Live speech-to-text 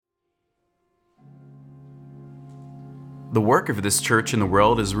The work of this church in the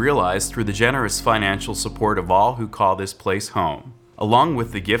world is realized through the generous financial support of all who call this place home. Along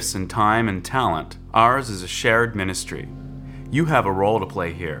with the gifts and time and talent, ours is a shared ministry. You have a role to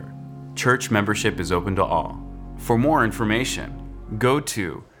play here. Church membership is open to all. For more information, go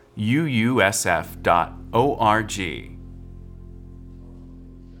to uusf.org.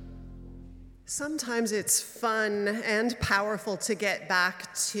 Sometimes it's fun and powerful to get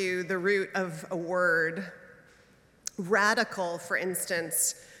back to the root of a word. Radical, for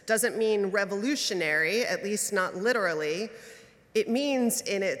instance, doesn't mean revolutionary, at least not literally. It means,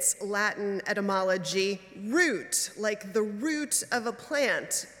 in its Latin etymology, root, like the root of a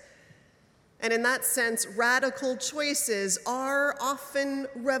plant. And in that sense, radical choices are often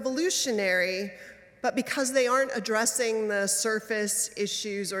revolutionary, but because they aren't addressing the surface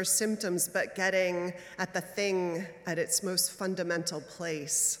issues or symptoms, but getting at the thing at its most fundamental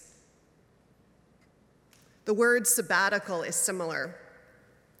place. The word sabbatical is similar.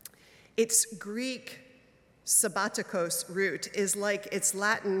 Its Greek sabbatikos root is like its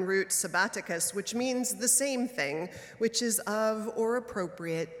Latin root sabbaticus, which means the same thing, which is of or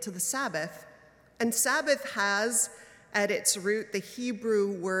appropriate to the Sabbath. And Sabbath has at its root the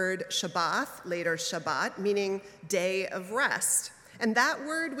Hebrew word Shabbath, later Shabbat, meaning day of rest. And that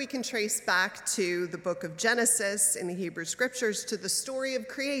word we can trace back to the book of Genesis in the Hebrew scriptures, to the story of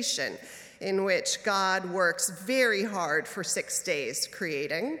creation, in which God works very hard for 6 days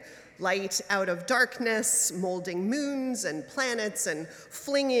creating light out of darkness, molding moons and planets and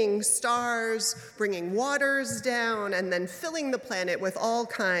flinging stars, bringing waters down, and then filling the planet with all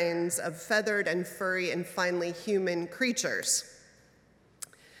kinds of feathered and furry and finally human creatures.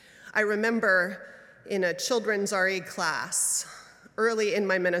 I remember in a children's RE class early in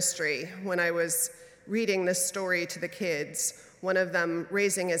my ministry when I was reading this story to the kids, one of them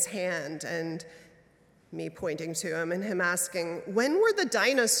raising his hand and me pointing to him and him asking, when were the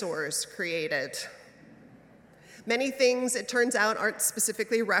dinosaurs created? Many things, it turns out, aren't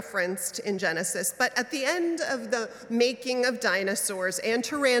specifically referenced in Genesis, but at the end of the making of dinosaurs and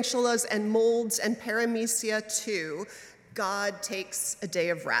tarantulas and molds and paramecia too, God takes a day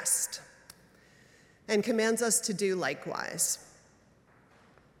of rest and commands us to do likewise.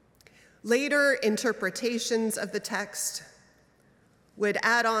 Later interpretations of the text would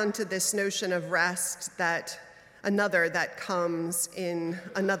add on to this notion of rest that comes in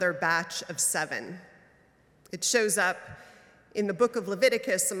another batch of 7. It shows up in the book of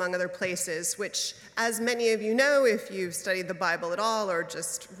Leviticus, among other places, which, as many of you know, if you've studied the Bible at all or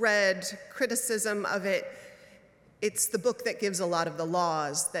just read criticism of it, it's the book that gives a lot of the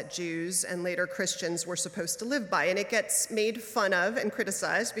laws that Jews and later Christians were supposed to live by. And it gets made fun of and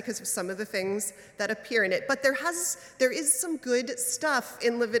criticized because of some of the things that appear in it. But there is some good stuff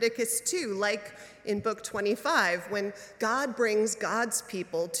in Leviticus too, like in book 25, when God brings God's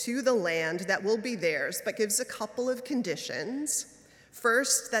people to the land that will be theirs, but gives a couple of conditions.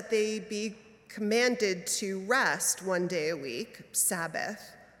 First, that they be commanded to rest 1 day a week,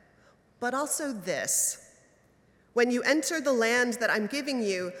 Sabbath, but also this: when you enter the land that I'm giving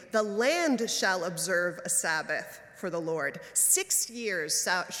you, the land shall observe a Sabbath for the Lord. 6 years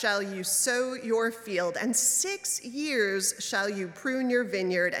shall you sow your field, and 6 years shall you prune your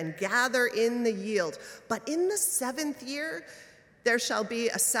vineyard and gather in the yield. But in the 7th year, there shall be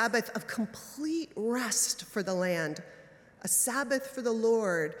a Sabbath of complete rest for the land, a Sabbath for the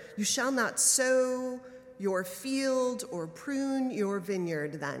Lord. You shall not sow your field or prune your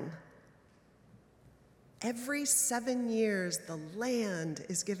vineyard then. Every 7 years, the land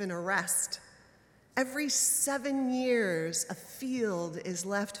is given a rest. Every 7 years, a field is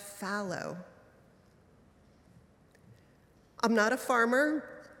left fallow. I'm not a farmer,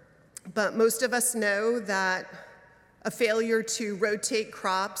 but most of us know that a failure to rotate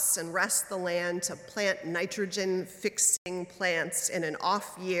crops and rest the land to plant nitrogen-fixing plants in an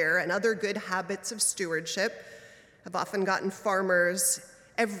off year and other good habits of stewardship have often gotten farmers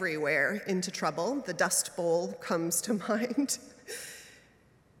everywhere into trouble. The Dust Bowl comes to mind.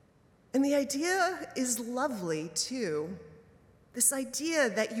 And the idea is lovely, too. This idea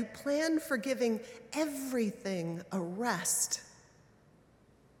that you plan for giving everything a rest.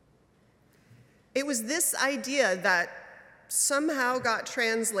 It was this idea that somehow got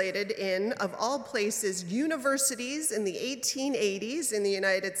translated in, of all places, universities in the 1880s in the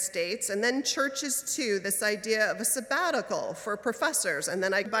United States, and then churches too, this idea of a sabbatical for professors, and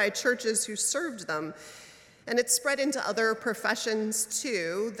then by churches who served them. And it spread into other professions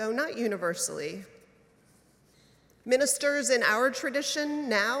too, though not universally. Ministers in our tradition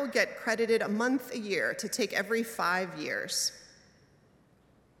now get credited a month a year to take every 5 years.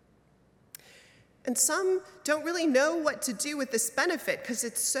 And some don't really know what to do with this benefit because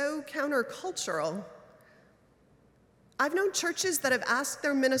it's so countercultural. I've known churches that have asked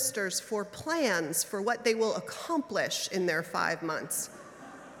their ministers for plans for what they will accomplish in their 5 months.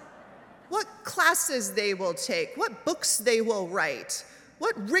 What classes they will take, what books they will write,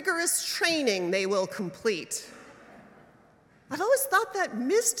 what rigorous training they will complete. I've always thought that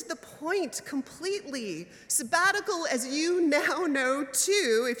missed the point completely. Sabbatical, as you now know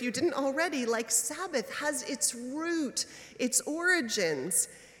too, if you didn't already, like Sabbath, has its root, its origins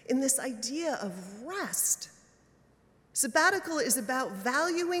in this idea of rest. Sabbatical is about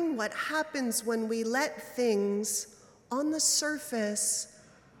valuing what happens when we let things on the surface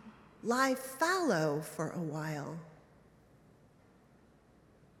lie fallow for a while.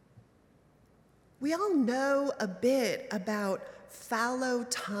 We all know a bit about fallow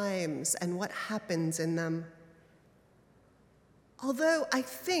times and what happens in them. Although I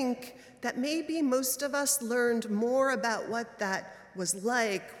think that maybe most of us learned more about what that was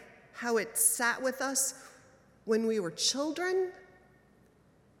like, how it sat with us when we were children,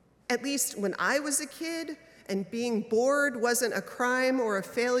 at least when I was a kid, and being bored wasn't a crime or a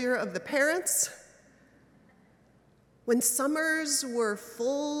failure of the parents. When summers were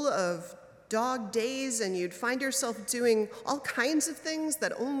full of dog days and you'd find yourself doing all kinds of things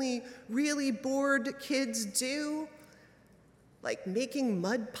that only really bored kids do, like making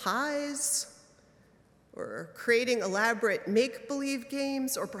mud pies, or creating elaborate make-believe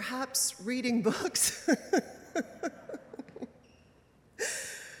games, or perhaps reading books.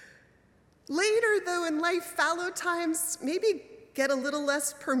 Later, though, in life, fallow times maybe get a little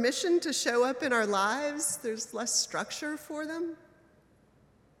less permission to show up in our lives. There's less structure for them.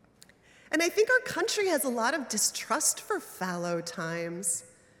 And I think our country has a lot of distrust for fallow times.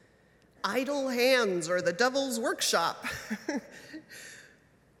 Idle hands or the devil's workshop.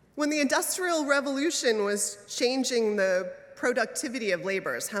 When the Industrial Revolution was changing the productivity of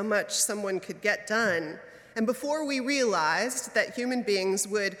laborers, how much someone could get done, and before we realized that human beings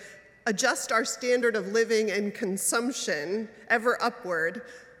would adjust our standard of living and consumption ever upward,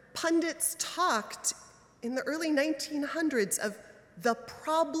 pundits talked in the early 1900s of the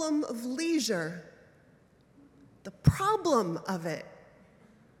problem of leisure, the problem of it.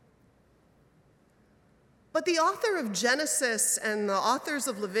 But the author of Genesis and the authors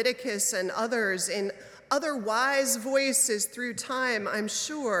of Leviticus and others in other wise voices through time, I'm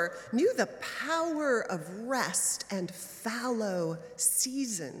sure, knew the power of rest and fallow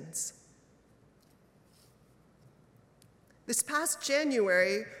seasons. This past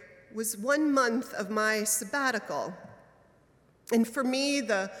January was 1 month of my sabbatical. And for me,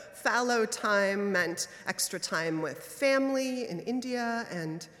 the fallow time meant extra time with family in India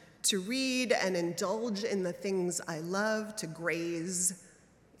and to read and indulge in the things I love, to graze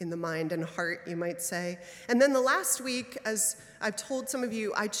in the mind and heart, you might say. And then the last week, as I've told some of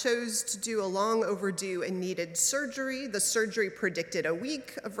you, I chose to do a long overdue and needed surgery. The surgery predicted a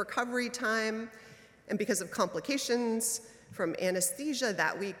week of recovery time, and because of complications from anesthesia,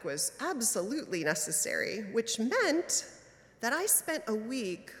 that week was absolutely necessary, which meant that I spent a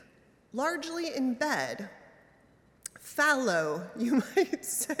week largely in bed, fallow, you might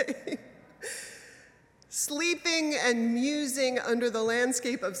say, sleeping and musing under the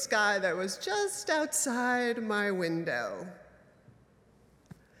landscape of sky that was just outside my window.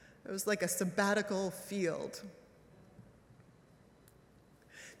 It was like a sabbatical field.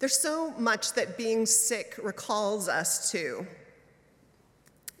 There's so much that being sick recalls us to.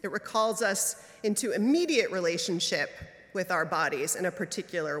 It recalls us into immediate relationship with our bodies in a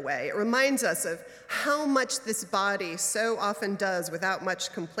particular way. It reminds us of how much this body so often does without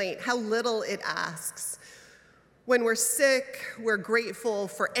much complaint, how little it asks. When we're sick, we're grateful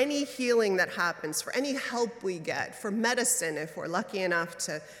for any healing that happens, for any help we get, for medicine if we're lucky enough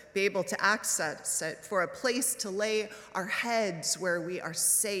to be able to access it, for a place to lay our heads where we are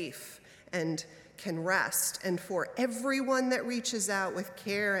safe and can rest, and for everyone that reaches out with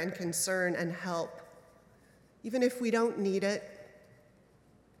care and concern and help, even if we don't need it.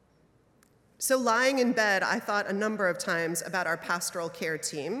 So lying in bed, I thought a number of times about our pastoral care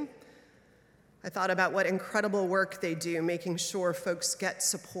team. I thought about what incredible work they do, making sure folks get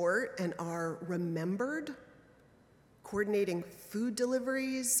support and are remembered, coordinating food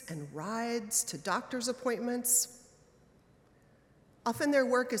deliveries and rides to doctor's appointments. Often their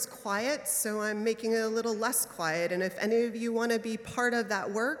work is quiet, so I'm making it a little less quiet, and if any of you want to be part of that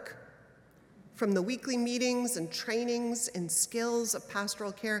work, from the weekly meetings and trainings and skills of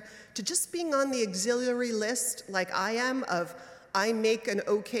pastoral care to just being on the auxiliary list like I am of I make an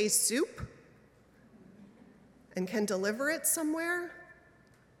okay soup and can deliver it somewhere,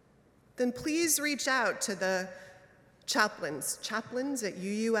 then please reach out to the chaplains at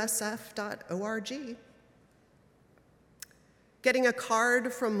uusf.org. Getting a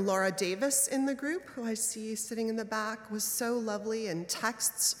card from Laura Davis in the group, who I see sitting in the back, was so lovely, and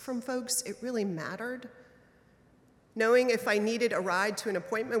texts from folks, it really mattered. Knowing if I needed a ride to an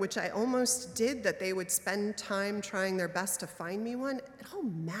appointment, which I almost did, that they would spend time trying their best to find me one, it all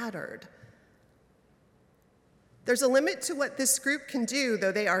mattered. There's a limit to what this group can do,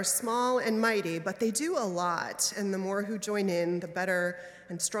 though they are small and mighty, but they do a lot, and the more who join in, the better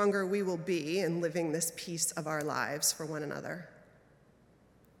and stronger we will be in living this piece of our lives for one another.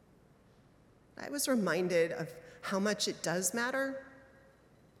 I was reminded of how much it does matter.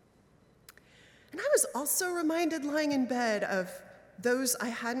 And I was also reminded lying in bed of those I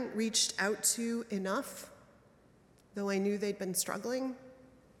hadn't reached out to enough, though I knew they'd been struggling.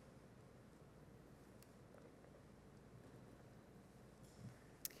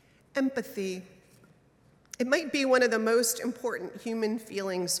 Empathy. It might be one of the most important human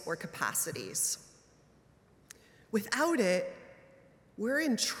feelings or capacities. Without it, we're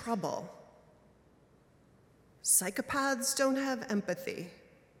in trouble. Psychopaths don't have empathy.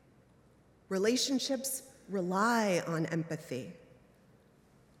 Relationships rely on empathy.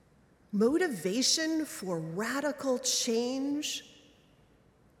 Motivation for radical change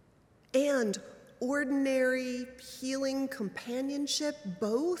and ordinary healing companionship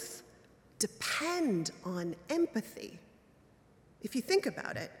both depend on empathy, if you think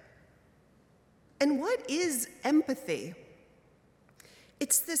about it. And what is empathy?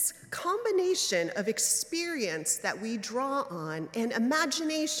 It's this combination of experience that we draw on and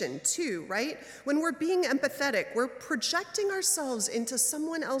imagination too, right? When we're being empathetic, we're projecting ourselves into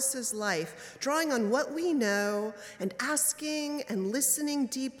someone else's life, drawing on what we know and asking and listening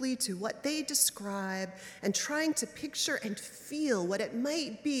deeply to what they describe and trying to picture and feel what it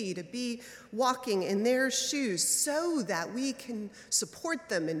might be to be walking in their shoes so that we can support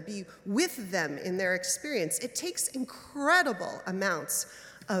them and be with them in their experience. It takes incredible amounts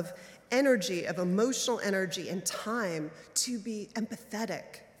of energy, of emotional energy and time to be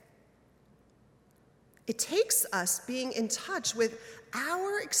empathetic. It takes us being in touch with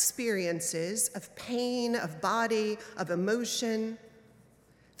our experiences of pain, of body, of emotion,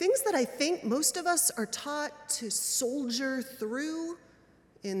 things that I think most of us are taught to soldier through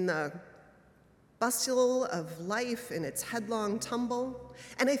in the bustle of life in its headlong tumble.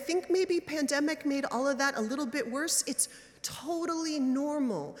 And I think maybe pandemic made all of that a little bit worse. It's totally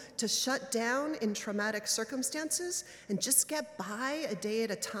normal to shut down in traumatic circumstances and just get by a day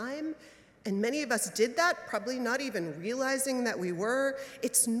at a time. And many of us did that, probably not even realizing that we were.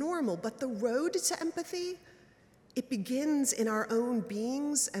 It's normal, but the road to empathy, it begins in our own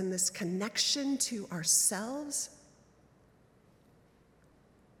beings and this connection to ourselves.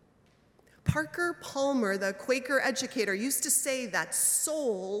 Parker Palmer, the Quaker educator, used to say that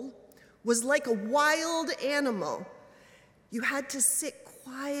soul was like a wild animal. You had to sit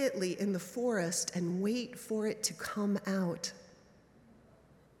quietly in the forest and wait for it to come out.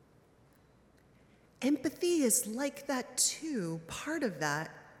 Empathy is like that too, part of that.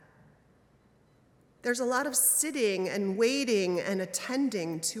 There's a lot of sitting and waiting and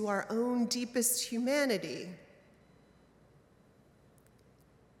attending to our own deepest humanity.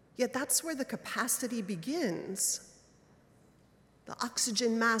 Yet that's where the capacity begins, the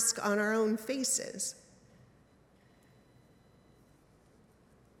oxygen mask on our own faces.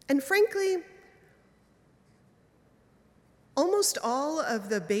 And frankly, almost all of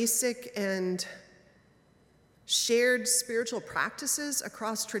the basic and shared spiritual practices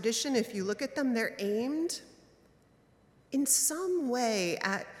across tradition, if you look at them, they're aimed in some way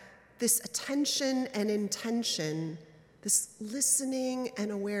at this attention and intention, this listening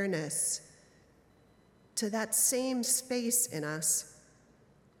and awareness to that same space in us.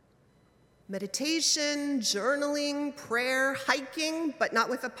 Meditation, journaling, prayer, hiking, but not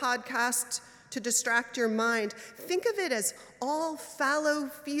with a podcast to distract your mind. Think of it as all fallow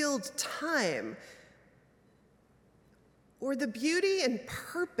field time, or the beauty and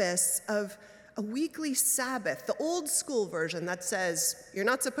purpose of a weekly Sabbath, the old school version that says you're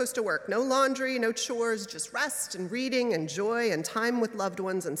not supposed to work, no laundry, no chores, just rest and reading and joy and time with loved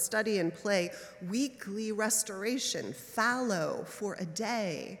ones and study and play. Weekly restoration, fallow for a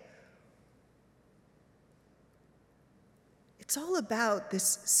day. It's all about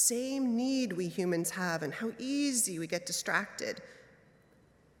this same need we humans have and how easy we get distracted.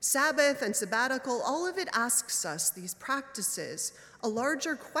 Sabbath and sabbatical, all of it asks us, these practices, a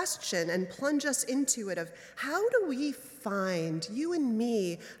larger question and plunge us into it of how do we find, you and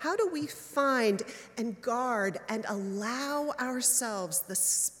me, how do we find and guard and allow ourselves the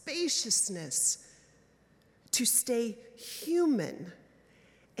spaciousness to stay human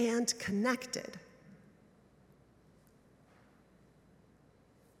and connected?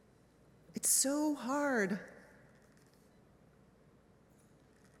 It's so hard.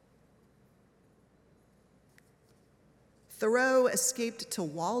 Thoreau escaped to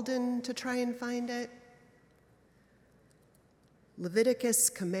Walden to try and find it. Leviticus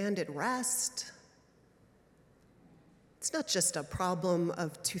commanded rest. It's not just a problem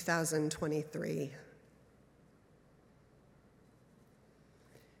of 2023.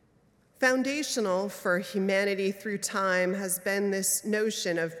 Foundational for humanity through time has been this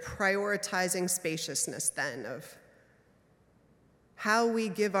notion of prioritizing spaciousness, then, of how we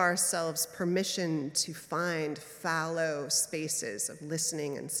give ourselves permission to find fallow spaces of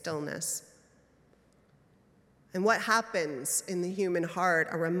listening and stillness. And what happens in the human heart,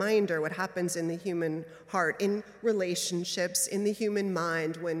 a reminder what happens in the human heart, in relationships, in the human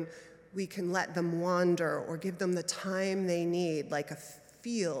mind, when we can let them wander or give them the time they need, like a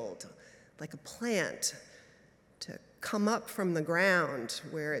field, like a plant, to come up from the ground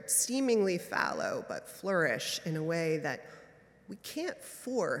where it's seemingly fallow but flourish in a way that we can't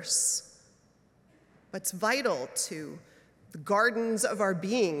force, but it's vital to the gardens of our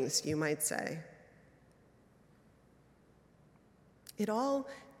beings, you might say. It all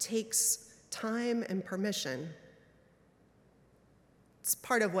takes time and permission. It's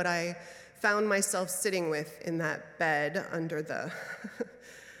part of what I found myself sitting with in that bed under the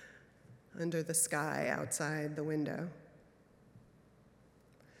under the sky outside the window.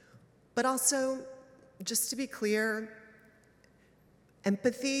 But also, just to be clear,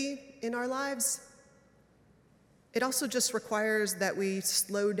 empathy in our lives, it also just requires that we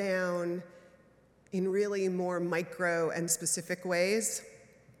slow down in really more micro and specific ways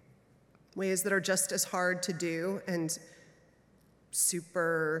that are just as hard to do and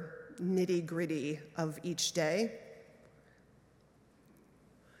super nitty-gritty of each day.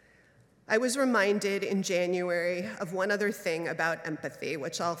 I was reminded in January of one other thing about empathy,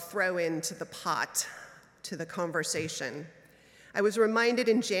 which I'll throw into the pot to the conversation. I was reminded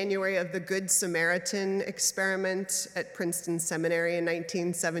in January of the Good Samaritan experiment at Princeton Seminary in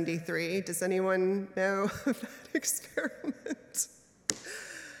 1973. Does anyone know of that experiment?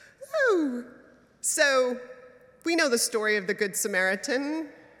 Oh. So we know the story of the Good Samaritan,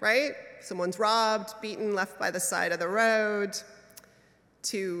 right? Someone's robbed, beaten, left by the side of the road.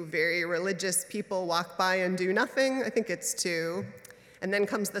 Two very religious people walk by and do nothing. I think it's two. And then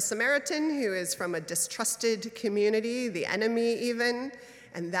comes the Samaritan, who is from a distrusted community, the enemy even,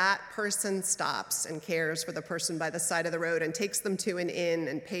 and that person stops and cares for the person by the side of the road and takes them to an inn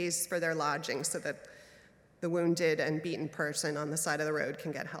and pays for their lodging so that the wounded and beaten person on the side of the road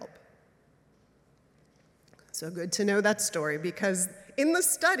can get help. So good to know that story, because in the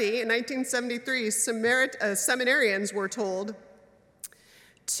study in 1973, seminarians were told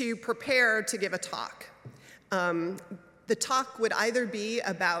to prepare to give a talk. The talk would either be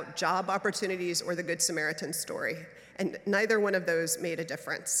about job opportunities or the Good Samaritan story, and neither one of those made a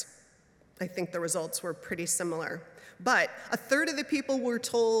difference. I think the results were pretty similar. But a third of the people were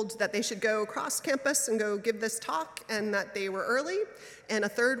told that they should go across campus and go give this talk and that they were early, and a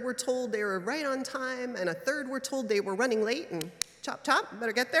third were told they were right on time, and a third were told they were running late and chop, chop,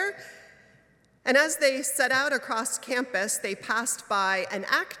 better get there. And as they set out across campus, they passed by an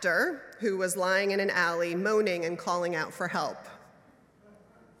actor who was lying in an alley, moaning and calling out for help.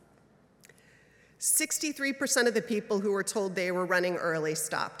 63% of the people who were told they were running early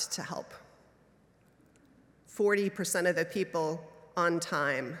stopped to help. 40% of the people on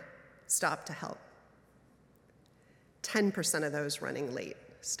time stopped to help. 10% of those running late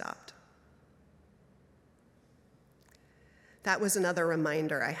stopped. That was another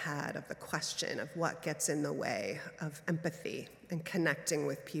reminder I had of the question of what gets in the way of empathy and connecting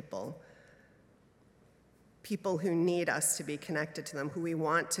with people. People who need us to be connected to them, who we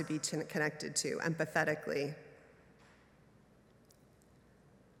want to be connected to empathetically.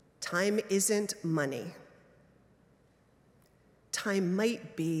 Time isn't money. Time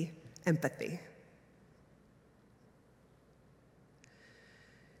might be empathy.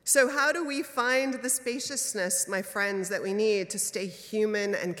 So how do we find the spaciousness, my friends, that we need to stay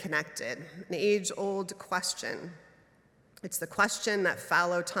human and connected? An age-old question. It's the question that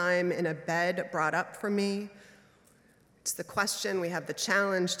fallow time in a bed brought up for me. It's the question we have the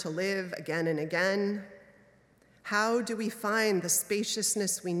challenge to live again and again. How do we find the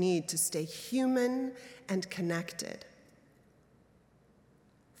spaciousness we need to stay human and connected?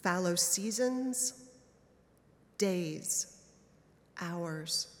 Fallow seasons, days,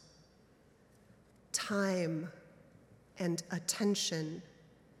 hours, time and attention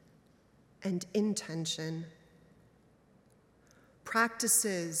and intention,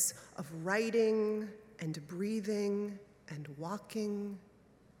 practices of writing and breathing and walking,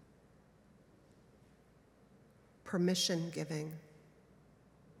 permission giving.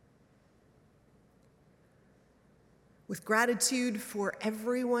 With gratitude for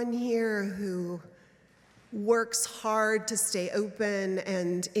everyone here who works hard to stay open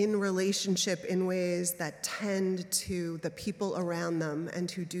and in relationship in ways that tend to the people around them,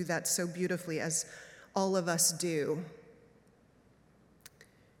 and who do that so beautifully, as all of us do.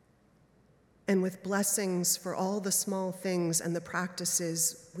 And with blessings for all the small things and the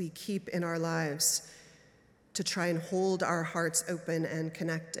practices we keep in our lives to try and hold our hearts open and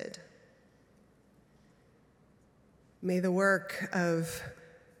connected. May the work of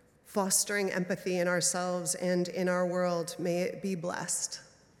fostering empathy in ourselves and in our world, may it be blessed,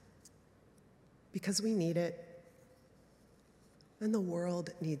 because we need it, and the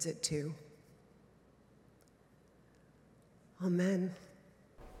world needs it too. Amen.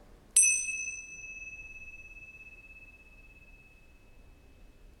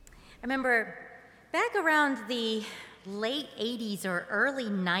 I remember back around the late 80s or early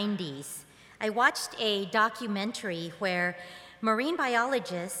 90s, I watched a documentary where marine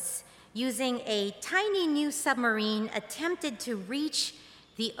biologists, using a tiny new submarine, attempted to reach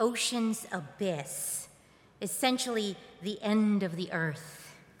the ocean's abyss, essentially the end of the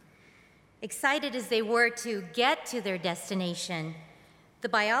earth. Excited as they were to get to their destination, the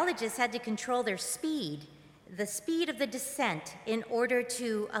biologists had to control their speed, the speed of the descent, in order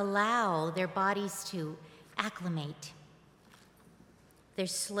to allow their bodies to acclimate. Their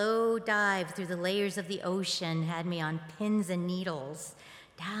slow dive through the layers of the ocean had me on pins and needles.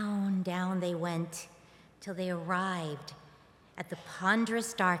 Down, down they went, till they arrived at the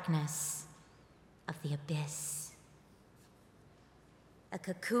ponderous darkness of the abyss. A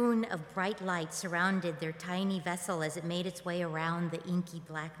cocoon of bright light surrounded their tiny vessel as it made its way around the inky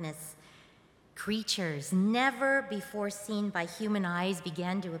blackness. Creatures never before seen by human eyes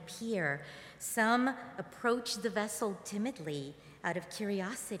began to appear. Some approached the vessel timidly out of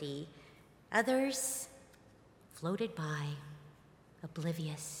curiosity. Others floated by,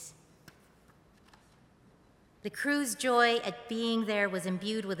 oblivious. The crew's joy at being there was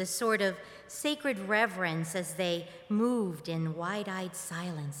imbued with a sort of sacred reverence as they moved in wide-eyed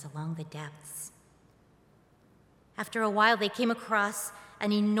silence along the depths. After a while, they came across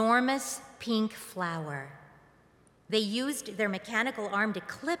an enormous pink flower. They used their mechanical arm to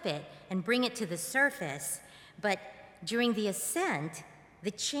clip it and bring it to the surface, but during the ascent, the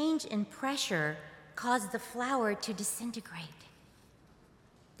change in pressure caused the flower to disintegrate.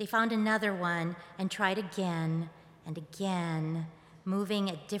 They found another one and tried again and again, moving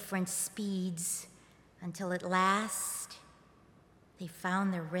at different speeds, until at last they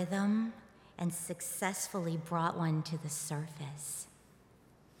found their rhythm and successfully brought one to the surface.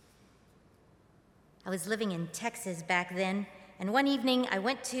 I was living in Texas back then, and one evening I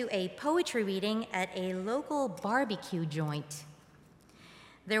went to a poetry reading at a local barbecue joint.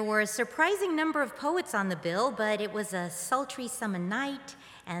 There were a surprising number of poets on the bill, but it was a sultry summer night,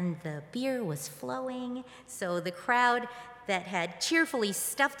 and the beer was flowing, so the crowd that had cheerfully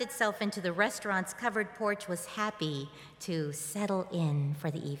stuffed itself into the restaurant's covered porch was happy to settle in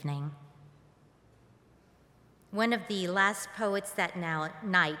for the evening. One of the last poets that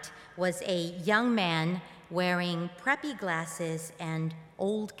night was a young man wearing preppy glasses and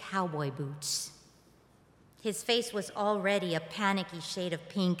old cowboy boots. His face was already a panicky shade of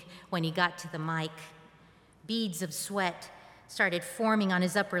pink when he got to the mic. Beads of sweat started forming on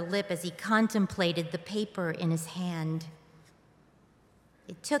his upper lip as he contemplated the paper in his hand.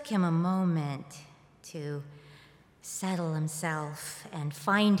 It took him a moment to settle himself and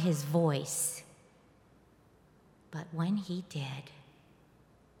find his voice. But when he did,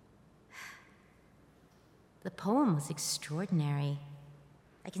 the poem was extraordinary.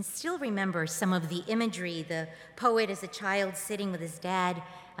 I can still remember some of the imagery, the poet as a child sitting with his dad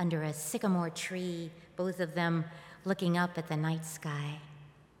under a sycamore tree, both of them looking up at the night sky.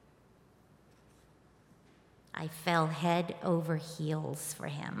 I fell head over heels for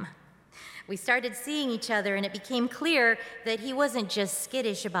him. We started seeing each other, and it became clear that he wasn't just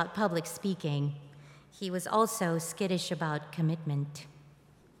skittish about public speaking. He was also skittish about commitment.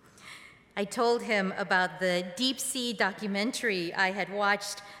 I told him about the deep sea documentary I had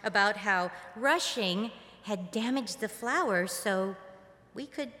watched about how rushing had damaged the flowers, so we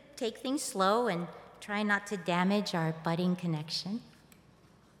could take things slow and try not to damage our budding connection.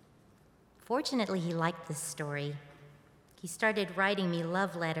 Fortunately, he liked this story. He started writing me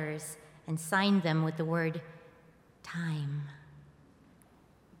love letters and signed them with the word time.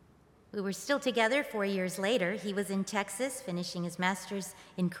 We were still together 4 years later. He was in Texas finishing his master's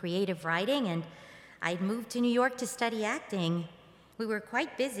in creative writing, and I'd moved to New York to study acting. We were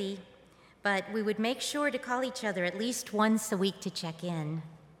quite busy, but we would make sure to call each other at least once a week to check in.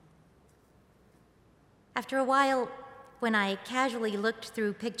 After a while, when I casually looked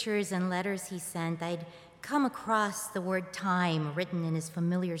through pictures and letters he sent, I'd come across the word time written in his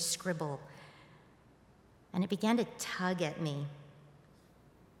familiar scribble, and it began to tug at me.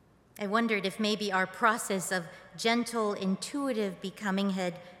 I wondered if maybe our process of gentle, intuitive becoming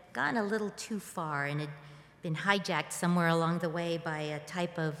had gone a little too far and had been hijacked somewhere along the way by a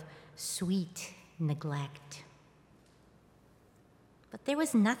type of sweet neglect. But there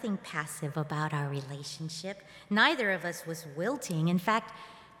was nothing passive about our relationship. Neither of us was wilting. In fact,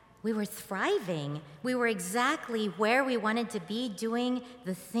 we were thriving. We were exactly where we wanted to be, doing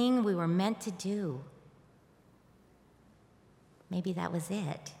the thing we were meant to do. Maybe that was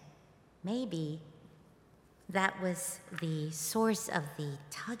it. Maybe that was the source of the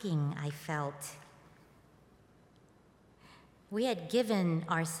tugging I felt. We had given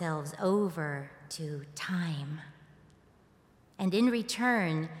ourselves over to time. And in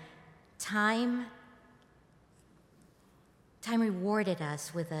return, time rewarded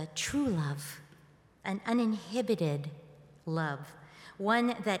us with a true love, an uninhibited love,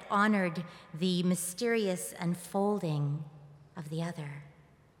 one that honored the mysterious unfolding of the other.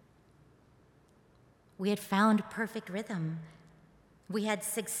 We had found perfect rhythm. We had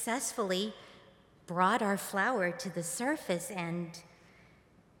successfully brought our flower to the surface, and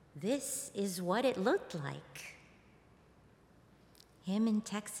this is what it looked like. Him in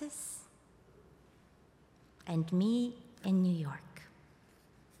Texas, and me in New York.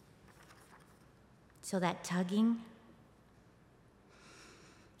 So that tugging,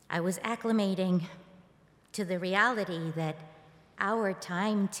 I was acclimating to the reality that our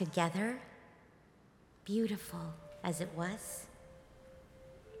time together, beautiful as it was,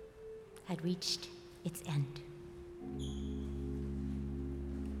 had reached its end.